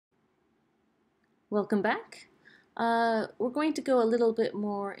Welcome back. We're going to go a little bit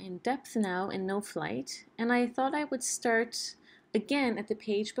more in depth now in Noteflight, and I thought I would start again at the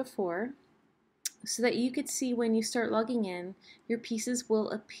page before so that you could see when you start logging in, your pieces will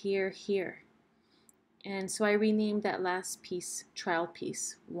appear here. And so I renamed that last piece Trial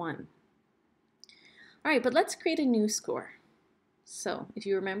Piece 1. All right, but let's create a new score. So if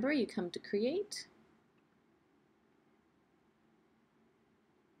you remember, you come to Create.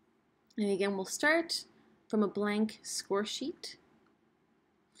 And again, we'll start from a blank score sheet.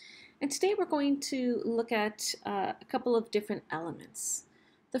 And today we're going to look at a couple of different elements.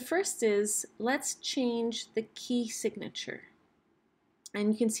 The first is, let's change the key signature.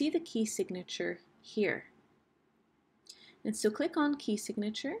 And you can see the key signature here. And so click on key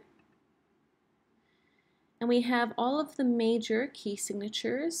signature. And we have all of the major key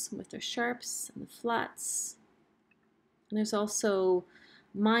signatures with their sharps and the flats. And there's also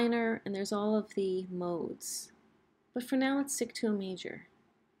minor, and there's all of the modes. But for now, let's stick to a major.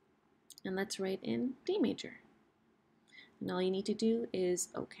 And let's write in D major. And all you need to do is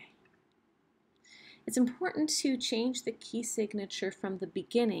OK. It's important to change the key signature from the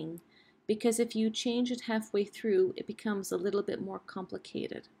beginning, because if you change it halfway through, it becomes a little bit more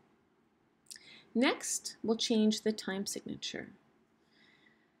complicated. Next, we'll change the time signature.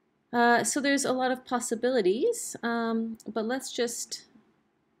 So there's a lot of possibilities, but let's just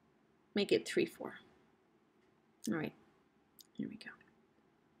make it 3/4. All right, here we go.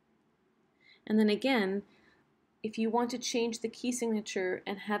 And then again, if you want to change the key signature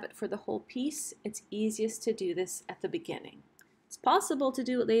and have it for the whole piece, it's easiest to do this at the beginning. It's possible to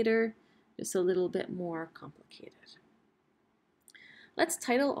do it later, just a little bit more complicated. Let's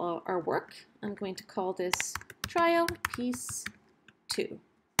title our work. I'm going to call this Trial Piece 2.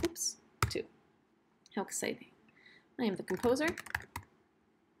 Oops, 2. How exciting. I am the composer.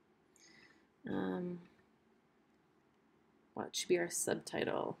 What should be our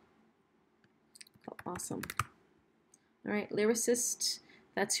subtitle? Awesome. All right, lyricist,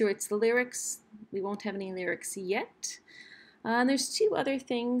 that's who writes the lyrics. We won't have any lyrics yet. And there's two other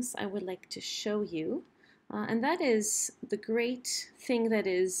things I would like to show you. And that is the great thing that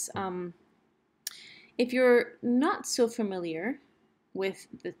is, if you're not so familiar with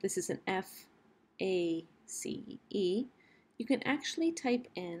that this is an F, A, C, E, you can actually type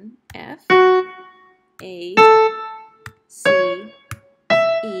in F, A, C,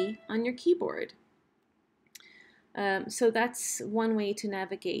 E on your keyboard. So that's one way to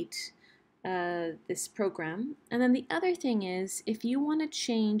navigate this program. And then the other thing is, if you want to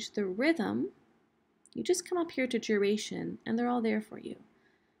change the rhythm, you just come up here to duration, and they're all there for you.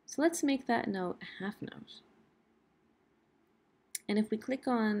 So let's make that note a half note. And if we click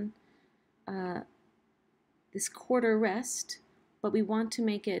on this quarter rest, but we want to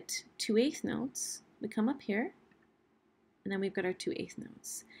make it 2/8 notes, we come up here, and then we've got our 2/8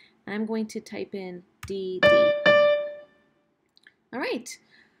 notes. And I'm going to type in D, D. All right,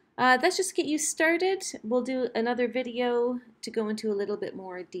 that's just to get you started. We'll do another video to go into a little bit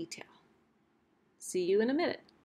more detail. See you in a minute.